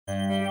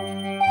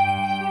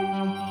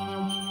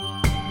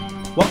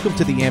Welcome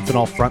to the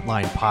Amphenol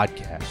Frontline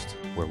Podcast,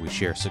 where we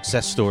share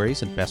success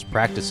stories and best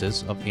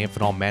practices of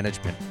Amphenol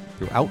management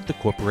throughout the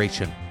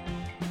corporation.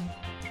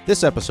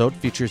 This episode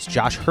features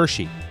Josh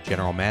Hershey,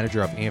 General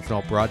Manager of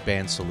Amphenol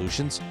Broadband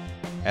Solutions,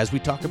 as we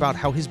talk about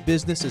how his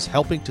business is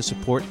helping to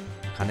support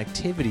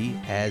connectivity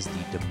as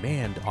the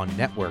demand on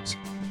networks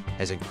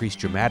has increased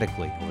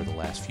dramatically over the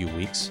last few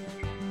weeks,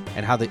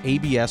 and how the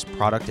ABS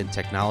product and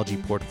technology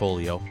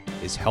portfolio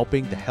is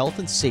helping the health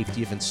and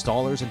safety of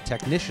installers and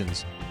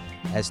technicians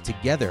as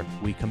together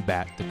we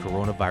combat the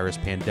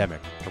coronavirus pandemic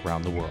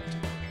around the world.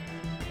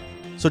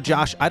 So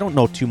Josh, I don't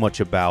know too much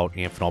about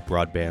Amphenol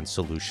Broadband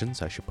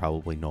Solutions. I should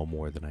probably know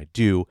more than I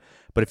do.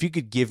 But if you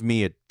could give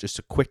me just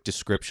a quick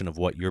description of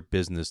what your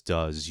business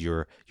does,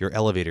 your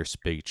elevator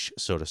speech,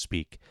 so to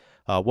speak,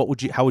 how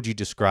would you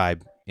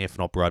describe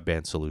Amphenol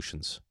Broadband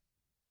Solutions?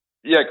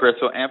 Yeah, Chris.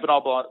 So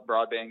Amphenol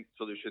Broadband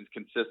Solutions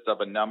consists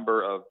of a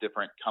number of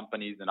different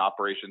companies and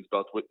operations,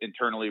 both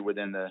internally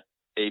within the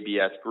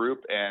ABS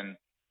group and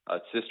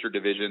sister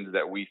divisions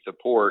that we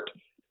support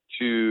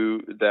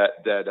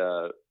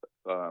that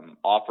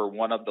offer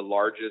one of the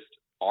largest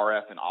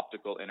RF and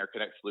optical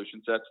interconnect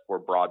solution sets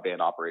for broadband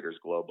operators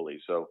globally.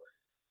 So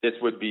this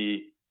would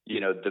be,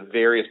 the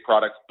various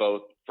products,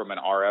 both from an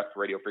RF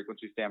radio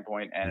frequency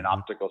standpoint and an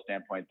optical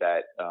standpoint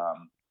that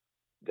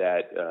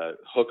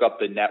hook up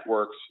the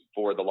networks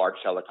for the large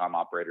telecom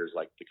operators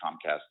like the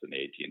Comcast and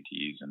the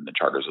AT&Ts and the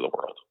Charters of the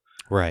world.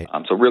 Right.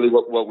 So really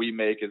what we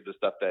make is the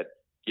stuff that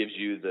gives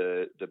you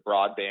the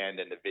broadband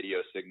and the video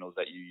signals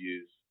that you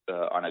use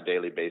on a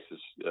daily basis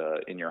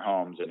in your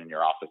homes and in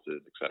your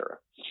offices, et cetera.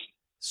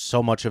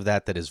 So much of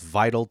that is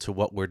vital to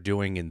what we're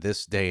doing in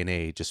this day and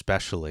age,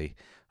 especially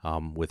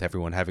with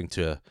everyone having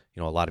to,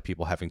 a lot of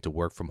people having to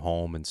work from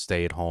home and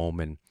stay at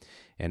home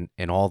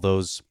and all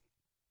those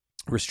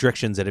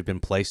restrictions that have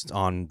been placed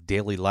on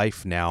daily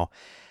life now.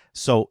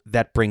 So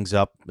that brings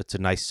up, it's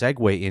a nice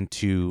segue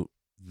into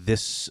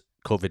this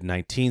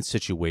COVID-19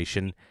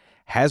 situation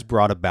has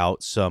brought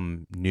about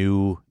some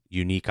new,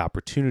 unique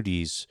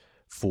opportunities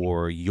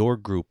for your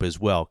group as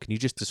well. Can you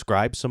just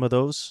describe some of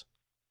those?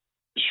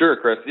 Sure,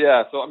 Chris.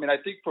 Yeah. So, I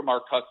think from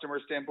our customer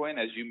standpoint,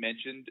 as you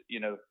mentioned,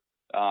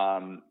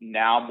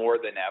 now more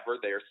than ever,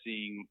 they're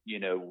seeing,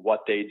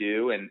 what they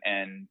do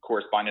and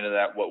corresponding to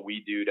that, what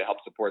we do to help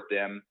support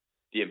them,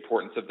 the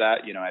importance of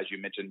that, as you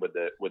mentioned, with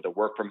the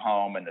work from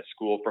home and the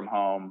school from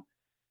home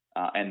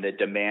and the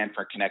demand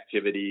for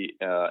connectivity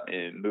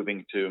in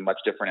moving to much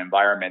different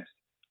environments.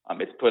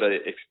 It's put an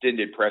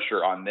extended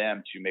pressure on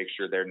them to make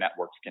sure their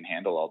networks can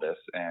handle all this.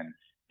 And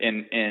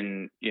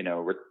in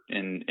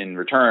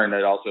return,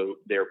 it also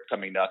they're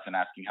coming to us and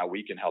asking how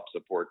we can help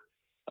support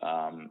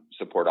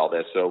all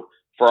this. So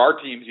for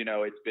our teams,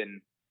 it's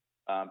been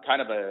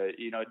kind of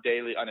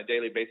on a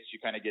daily basis, you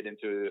kind of get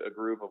into a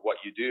groove of what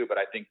you do. But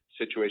I think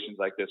situations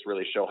like this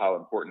really show how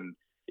important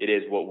it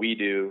is what we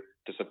do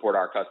to support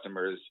our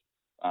customers.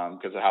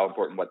 Because of how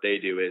important what they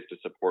do is to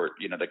support,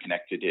 the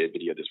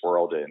connectivity of this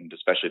world, and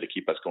especially to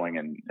keep us going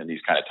in these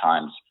kind of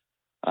times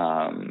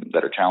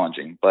that are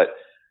challenging. But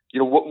they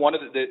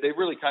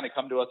really kind of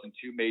come to us in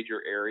two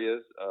major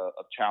areas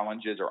of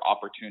challenges or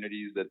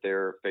opportunities that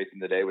they're facing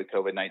today with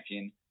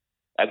COVID-19.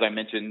 As I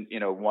mentioned,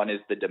 one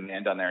is the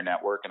demand on their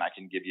network, and I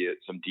can give you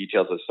some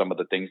details of some of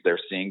the things they're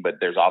seeing. But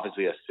there's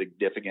obviously a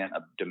significant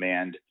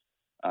demand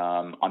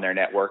on their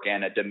network,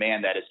 and a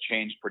demand that has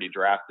changed pretty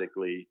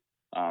drastically.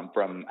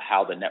 From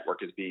how the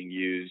network is being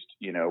used,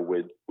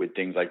 with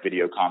things like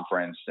video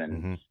conference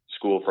and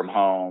school from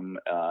home,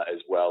 as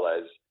well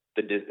as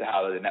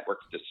how the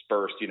network's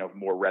dispersed,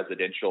 more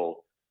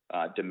residential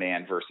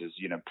demand versus,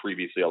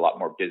 previously a lot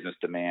more business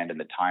demand, and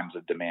the times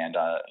of demand,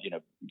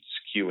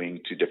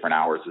 skewing to different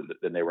hours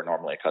than they were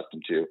normally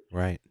accustomed to.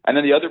 Right. And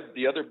then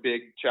the other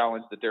big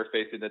challenge that they're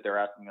facing that they're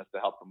asking us to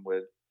help them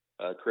with,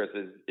 Chris,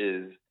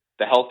 is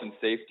the health and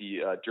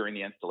safety during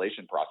the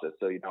installation process.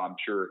 So, I'm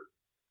sure.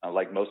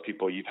 Like most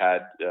people, you've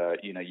had,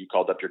 you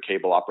called up your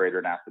cable operator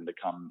and asked them to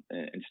come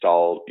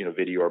install,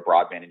 video or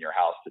broadband in your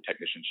house. The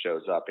technician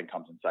shows up and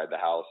comes inside the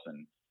house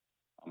and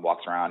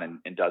walks around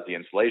and does the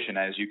installation.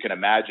 As you can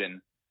imagine,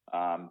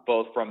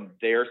 both from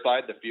their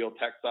side, the field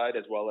tech side,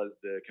 as well as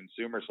the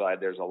consumer side,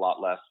 there's a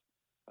lot less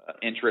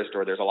interest,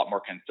 or there's a lot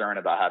more concern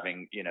about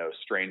having,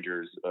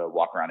 strangers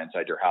walk around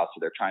inside your house. So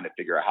they're trying to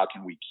figure out how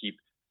can we keep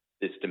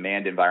this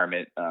demand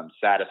environment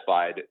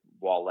satisfied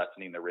while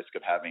lessening the risk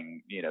of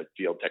having,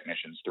 field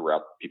technicians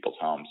throughout people's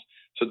homes.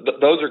 So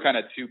those are kind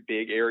of two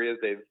big areas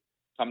they've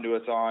come to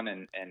us on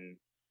and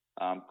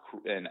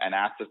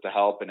asked us to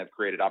help, and have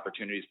created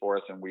opportunities for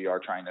us. And we are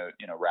trying to,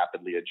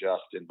 rapidly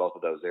adjust in both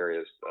of those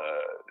areas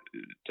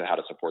to how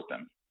to support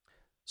them.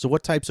 So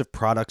what types of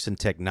products and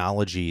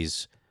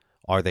technologies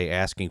are they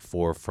asking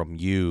for from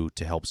you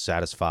to help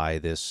satisfy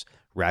this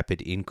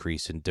rapid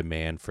increase in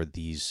demand for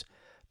these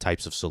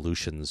types of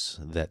solutions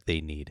that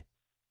they need?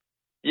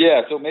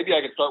 Yeah, so maybe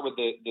I could start with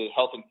the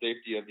health and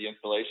safety of the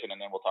installation, and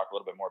then we'll talk a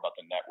little bit more about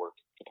the network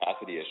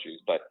capacity issues.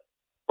 But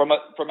from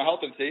a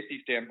health and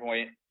safety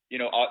standpoint,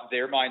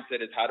 their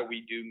mindset is how do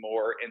we do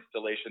more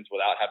installations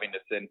without having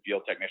to send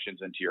field technicians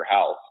into your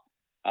house?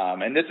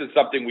 And this is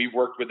something we've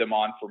worked with them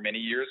on for many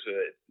years.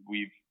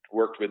 We've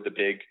worked with the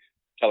big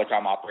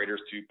telecom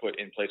operators to put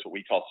in place what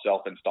we call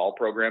self-install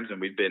programs, and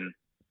we've been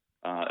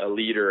a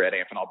leader at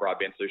Amphenol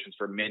Broadband Solutions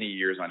for many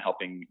years on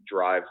helping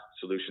drive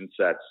solution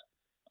sets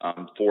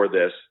for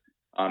this.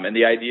 And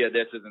the idea of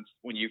this isn't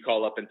when you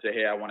call up and say,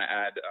 hey, I want to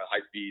add a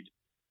high-speed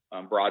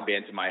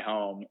broadband to my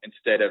home,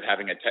 instead of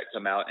having a tech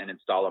come out and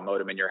install a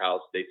modem in your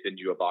house, they send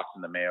you a box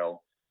in the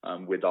mail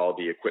with all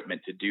the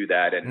equipment to do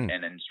that and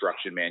an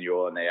instruction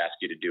manual, and they ask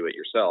you to do it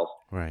yourself.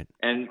 Right.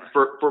 And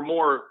for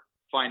more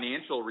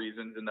financial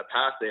reasons, in the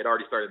past, they had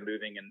already started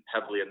moving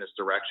heavily in this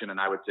direction. And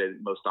I would say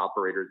most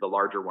operators, the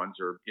larger ones,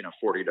 are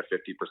 40 to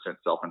 50%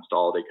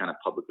 self-install. They kind of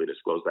publicly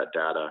disclose that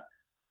data.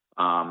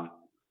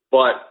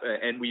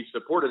 And we've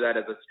supported that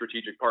as a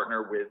strategic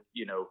partner with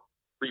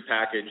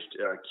prepackaged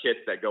kits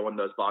that go in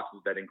those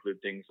boxes that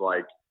include things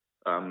like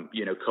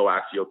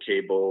coaxial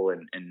cable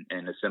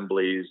and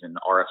assemblies and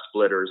RF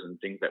splitters and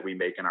things that we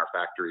make in our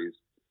factories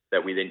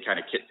that we then kind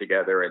of kit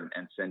together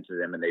and send to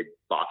them, and they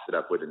box it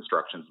up with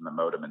instructions in the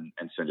modem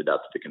and send it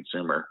out to the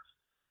consumer.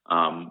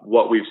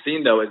 What we've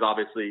seen though is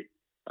obviously,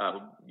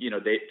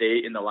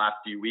 they in the last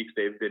few weeks,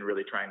 they've been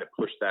really trying to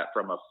push that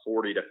from a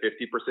 40 to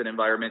 50%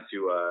 environment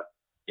to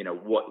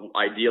what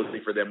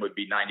ideally for them would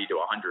be 90 to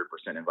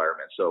 100%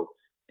 environment. So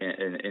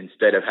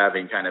instead of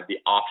having kind of the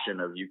option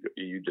of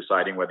you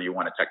deciding whether you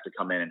want a tech to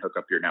come in and hook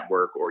up your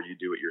network or you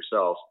do it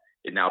yourself,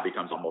 it now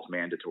becomes almost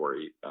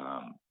mandatory,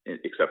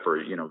 except for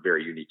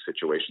very unique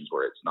situations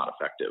where it's not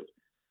effective.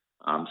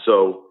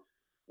 So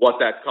what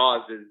that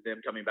caused is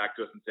them coming back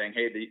to us and saying,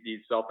 hey,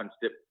 these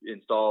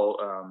self-install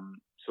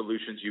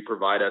solutions you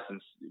provide us,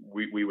 and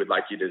we would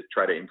like you to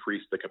try to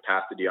increase the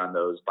capacity on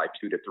those by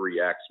 2 to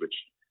 3x, which,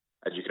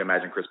 as you can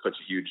imagine, Chris, puts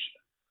a huge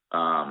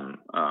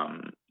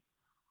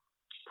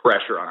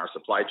pressure on our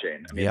supply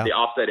chain. I mean, The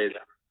offset is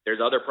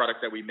there's other products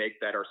that we make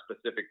that are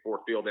specific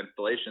for field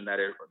installation that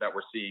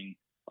we're seeing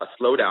a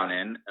slowdown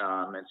in.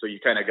 And so you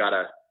kind of got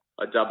a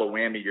double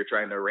whammy. You're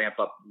trying to ramp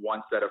up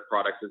one set of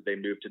products as they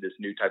move to this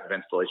new type of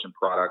installation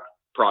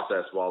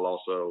process, while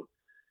also,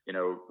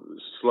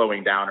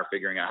 slowing down or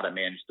figuring out how to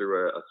manage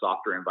through a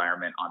softer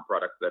environment on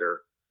products that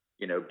are,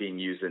 being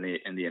used in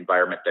the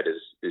environment that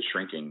is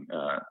shrinking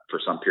for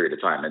some period of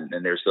time.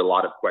 And there's a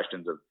lot of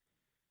questions of,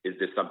 is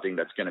this something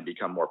that's going to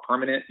become more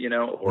permanent,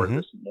 or is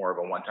this more of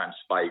a one-time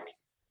spike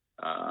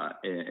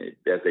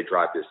as they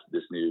drive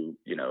this new,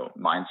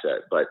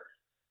 mindset? But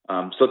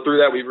so through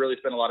that, we've really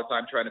spent a lot of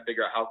time trying to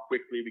figure out how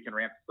quickly we can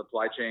ramp the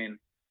supply chain.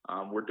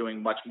 We're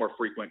doing much more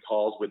frequent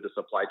calls with the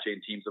supply chain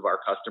teams of our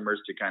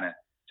customers to kind of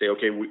say,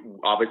 okay, we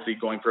obviously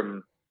going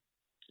from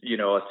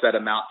a set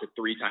amount to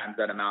 3 times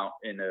that amount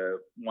in a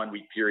 1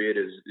 week period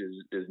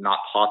is not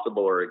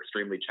possible or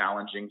extremely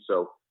challenging.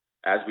 So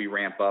as we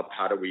ramp up,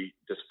 how do we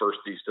disperse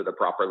these to the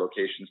proper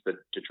locations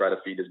to try to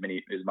feed as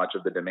much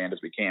of the demand as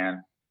we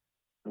can,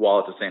 while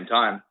at the same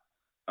time,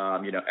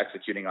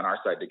 executing on our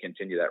side to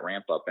continue that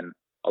ramp up. And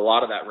a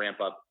lot of that ramp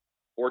up,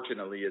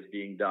 fortunately, is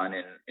being done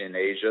in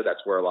Asia.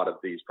 That's where a lot of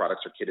these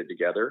products are kitted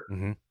together.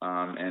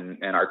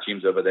 And our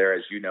teams over there,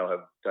 as you know,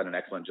 have done an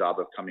excellent job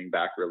of coming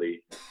back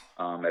really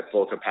at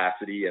full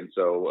capacity. And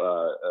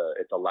so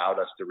it's allowed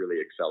us to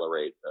really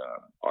accelerate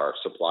our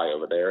supply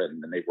over there.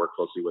 And they've worked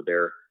closely with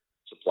their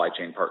supply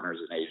chain partners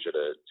in Asia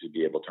to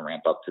be able to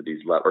ramp up to these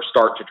levels, or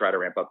start to try to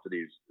ramp up to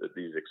these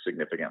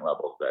significant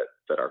levels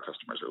that our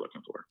customers are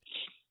looking for.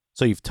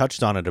 So you've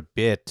touched on it a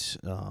bit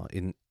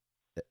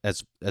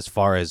as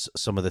far as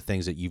some of the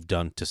things that you've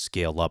done to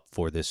scale up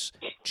for this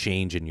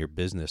change in your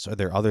business. Are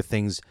there other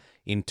things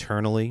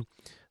internally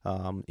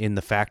in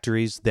the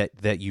factories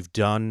that you've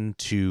done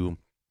to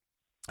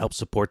help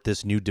support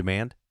this new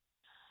demand?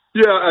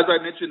 Yeah, as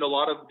I mentioned, a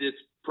lot of this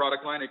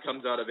product line, it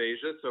comes out of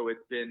Asia. So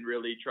it's been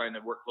really trying to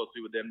work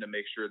closely with them to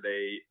make sure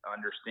they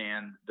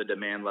understand the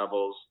demand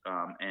levels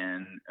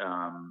and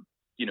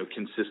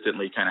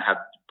consistently kind of have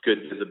good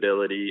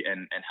visibility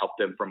and help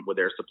them with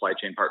their supply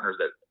chain partners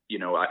that,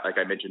 like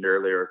I mentioned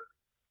earlier,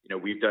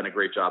 we've done a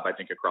great job, I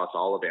think, across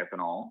all of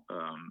Amphenol,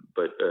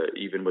 but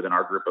even within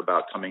our group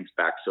about coming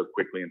back so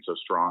quickly and so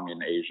strong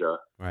in Asia.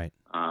 Right.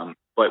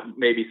 But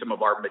maybe some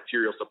of our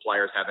material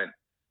suppliers haven't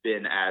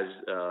been as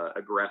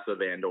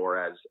aggressive and or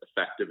as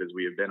effective as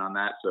we have been on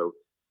that. So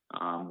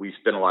we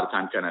spent a lot of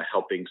time kind of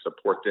helping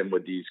support them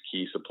with these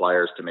key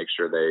suppliers to make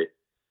sure they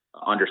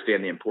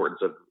understand the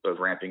importance of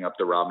ramping up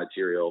the raw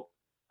material.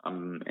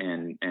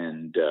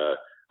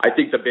 I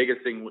think the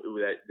biggest thing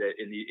that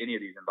in any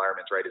of these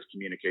environments, right, is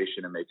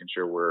communication and making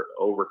sure we're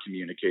over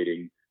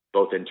communicating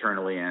both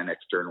internally and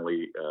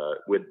externally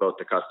with both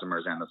the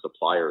customers and the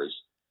suppliers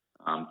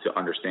to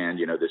understand,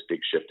 this big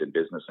shift in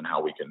business and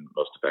how we can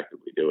most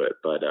effectively do it.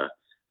 But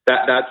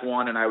that's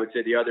one. And I would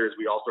say the other is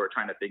we also are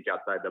trying to think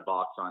outside the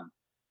box on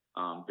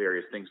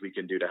various things we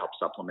can do to help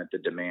supplement the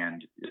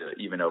demand,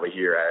 even over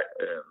here.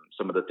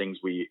 Some of the things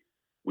we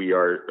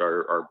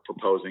are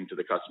proposing to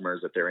the customers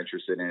that they're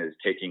interested in is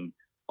taking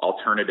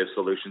alternative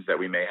solutions that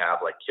we may have,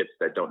 like kits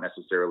that don't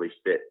necessarily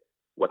fit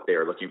what they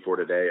are looking for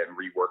today, and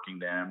reworking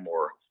them,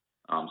 or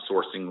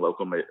sourcing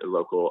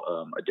local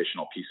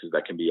additional pieces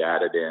that can be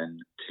added in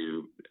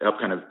to help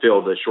kind of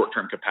fill the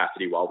short-term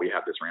capacity while we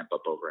have this ramp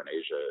up over in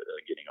Asia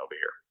getting over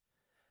here.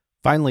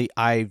 Finally,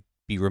 I'd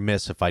be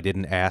remiss if I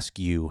didn't ask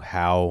you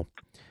how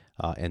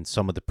and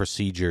some of the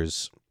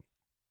procedures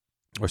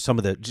or some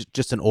of the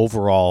just an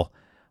overall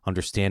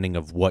understanding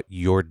of what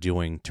you're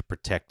doing to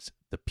protect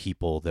the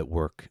people that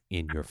work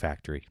in your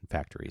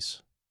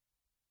factories.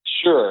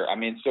 Sure. I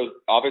mean, so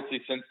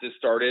obviously since this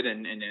started,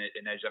 and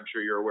as I'm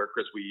sure you're aware,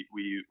 Chris,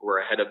 we were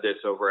ahead of this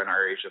over in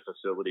our Asia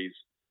facilities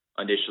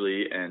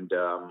initially, and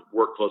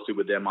worked closely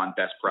with them on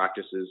best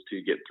practices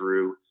to get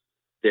through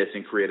this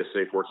and create a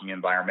safe working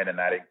environment. And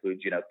that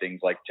includes, things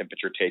like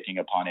temperature taking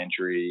upon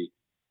entry,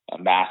 a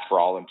mask for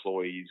all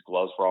employees,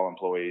 gloves for all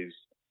employees,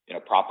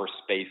 proper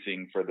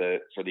spacing for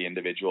the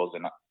individuals,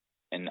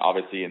 and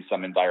obviously in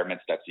some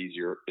environments that's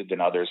easier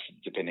than others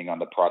depending on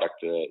the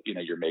product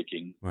you're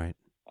making. Right.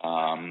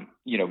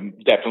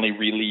 Definitely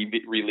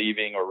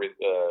relieving or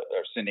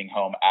sending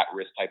home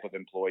at-risk type of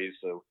employees,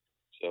 so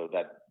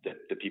that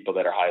the people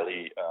that are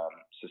highly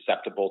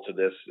susceptible to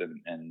this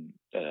and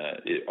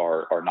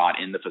are not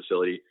in the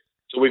facility.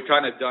 So we've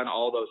kind of done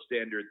all those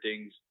standard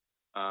things,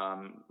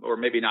 or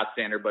maybe not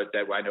standard, but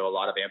that I know a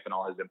lot of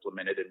Amphenol has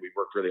implemented, and we've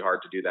worked really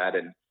hard to do that.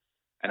 And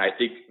I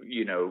think,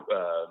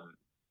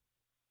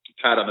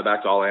 pat on the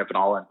back to all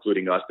Amphenol,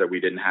 including us, that we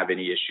didn't have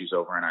any issues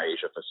over in our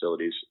Asia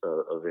facilities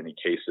of any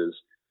cases.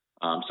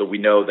 So we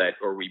know that,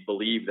 or we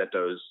believe that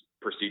those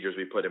procedures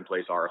we put in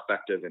place are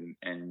effective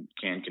and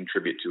can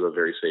contribute to a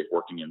very safe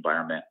working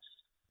environment.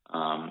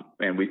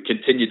 And we've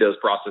continued those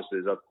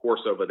processes, of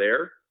course, over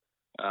there.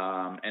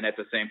 And at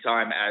the same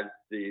time, as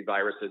the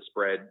virus has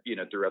spread,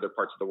 through other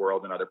parts of the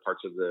world and other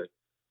parts of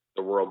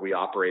the world we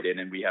operate in,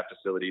 and we have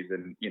facilities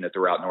in,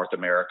 throughout North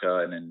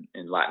America and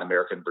in Latin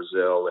America and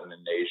Brazil and in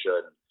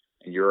Asia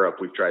and Europe,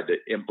 we've tried to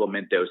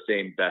implement those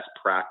same best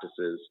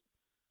practices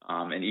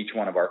in each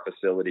one of our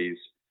facilities.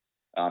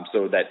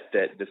 So that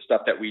the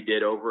stuff that we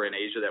did over in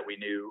Asia that we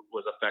knew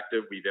was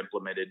effective, we've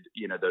implemented,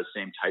 those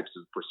same types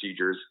of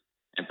procedures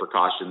and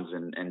precautions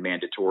and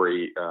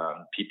mandatory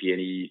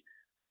PPE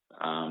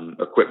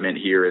equipment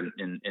here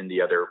in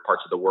the other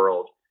parts of the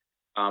world,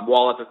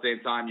 while at the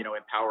same time,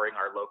 empowering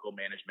our local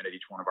management at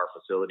each one of our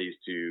facilities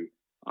to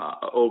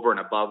over and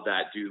above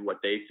that, do what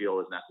they feel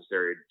is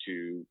necessary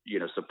to,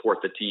 support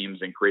the teams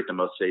and create the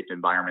most safe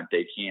environment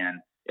they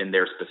can in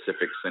their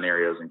specific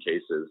scenarios and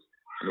cases.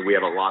 I mean, we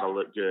have a lot of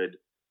good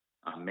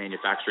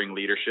manufacturing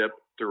leadership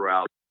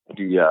throughout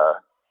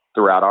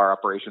our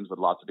operations with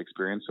lots of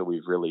experience. So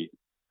we've really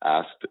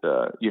asked,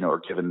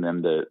 or given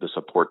them the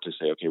support to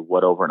say, okay,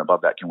 what over and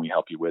above that can we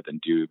help you with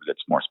and do that's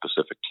more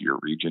specific to your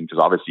region? Because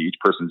obviously each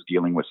person's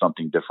dealing with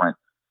something different,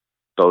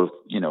 both,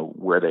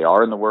 where they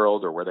are in the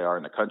world or where they are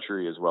in the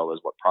country, as well as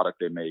what product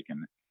they make.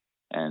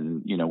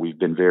 And we've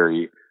been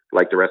very,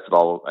 like the rest of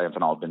all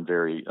Amphenol, been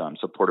very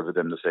supportive of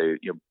them to say,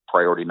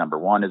 priority number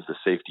one is the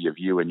safety of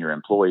you and your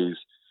employees,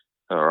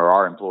 or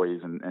our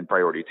employees, and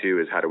priority two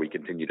is how do we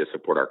continue to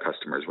support our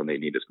customers when they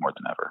need us more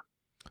than ever.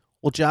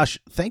 Well, Josh,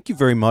 thank you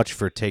very much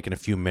for taking a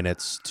few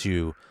minutes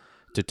to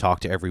talk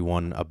to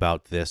everyone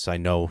about this. I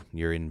know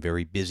you're in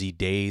very busy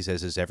days,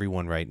 as is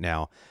everyone right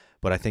now,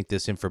 but I think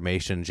this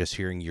information, just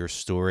hearing your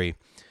story,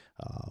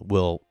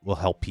 will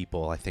help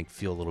people, I think,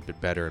 feel a little bit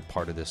better and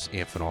part of this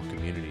Amphenol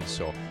community.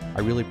 So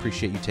I really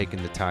appreciate you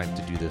taking the time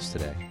to do this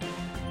today.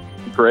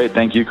 Great.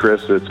 Thank you,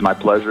 Chris. It's my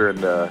pleasure,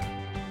 and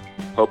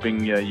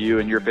hoping you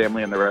and your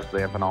family and the rest of the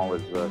Amphenol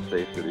is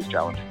safe through these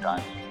challenging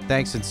times.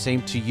 Thanks, and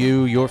same to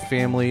you, your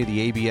family,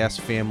 the ABS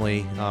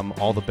family.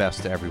 All the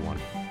best to everyone.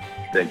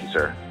 Thank you,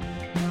 sir.